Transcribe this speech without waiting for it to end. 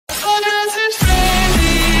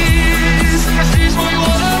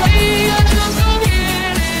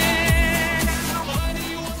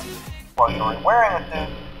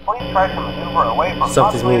please try to maneuver away from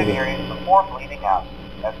populated areas before bleeding out,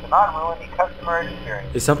 as to not ruin the customer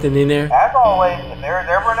experience. Is something in there? As always, if there is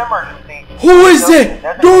ever an emergency, who is it?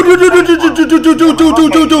 Dude.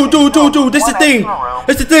 This the thing.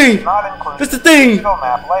 It's the thing. This the thing.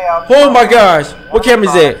 Oh my gosh. What camera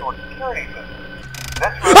is that?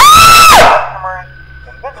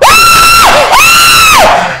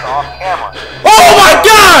 Oh my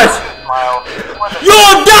gosh! Yo,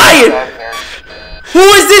 I'm dying! Who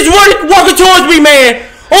is this walking towards me, man?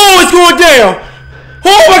 Oh, it's going down!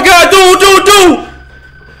 Oh my god, dude!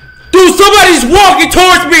 Dude, somebody's walking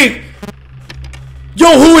towards me!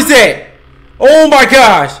 Yo, who is that? Oh my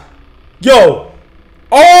gosh! Yo!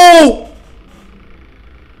 Oh!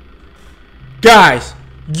 Guys!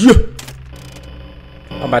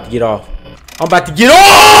 I'm about to get off.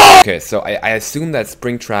 Okay, so I assume that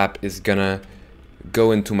Springtrap is gonna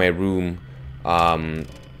go into my room.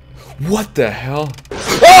 What the hell?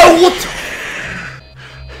 Oh, what?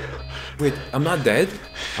 Wait, I'm not dead?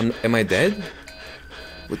 Am I dead?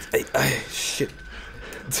 What? Shit.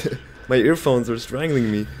 My earphones are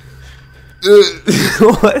strangling me.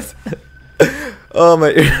 What? Oh,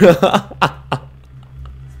 my ear.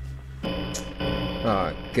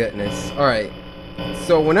 Oh, goodness. Alright.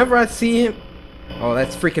 So, whenever I see him... Oh,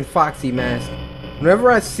 that's freaking Foxy Mask.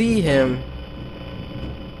 Whenever I see him...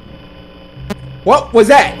 What was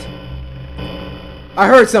that? I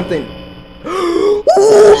heard something. Ooh,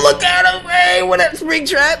 look at him, hey! What up,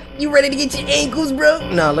 Springtrap? You ready to get your ankles, bro?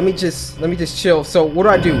 Nah, let me just chill. So, what do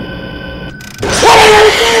I do?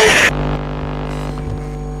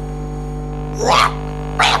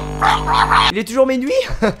 Il est toujours minuit.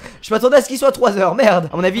 Je m'attendais à ce qu'il soit 3 h. Merde.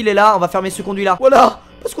 À mon avis, il est là. On va fermer ce conduit là. Voilà.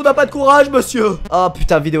 Parce qu'on n'a pas de courage, monsieur. Oh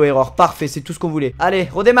putain, vidéo erreur. Parfait, c'est tout ce qu'on voulait. Allez,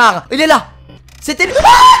 redémarre. Il est là. C'était lui.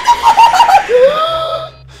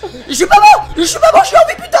 Je suis pas mort, je suis en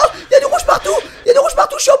vie, putain. Il y a du rouge partout,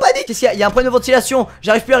 je suis en panique. Qu'est-ce qu'il y a? Il y a un problème de ventilation,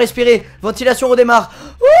 j'arrive plus à respirer. Ventilation redémarre.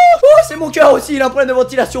 C'est mon cœur aussi, il a un problème de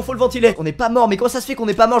ventilation, faut le ventiler. On n'est pas mort, mais comment ça se fait qu'on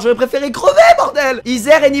n'est pas mort? J'aurais préféré crever, bordel. Is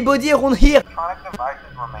there anybody around here?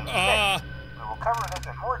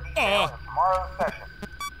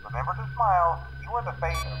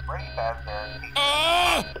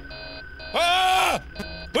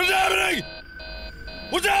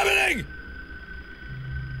 What's happening?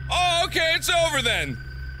 Oh, okay, it's over then.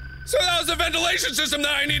 So that was the ventilation system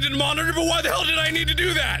that I needed to monitor, but why the hell did I need to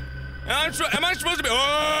do that? Am I supposed to be?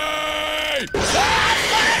 Hey!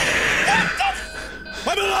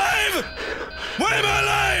 I'm alive! Why am I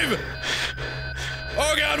alive?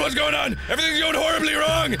 Oh god, what's going on? Everything's going horribly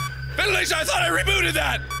wrong. Ventilation, I thought I rebooted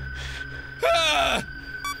that.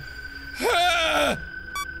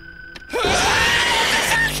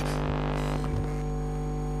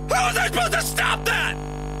 How was I supposed to stop that?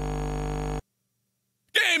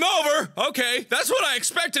 Game over? Okay, that's what I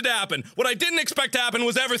expected to happen. What I didn't expect to happen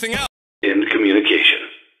was everything else. End communication.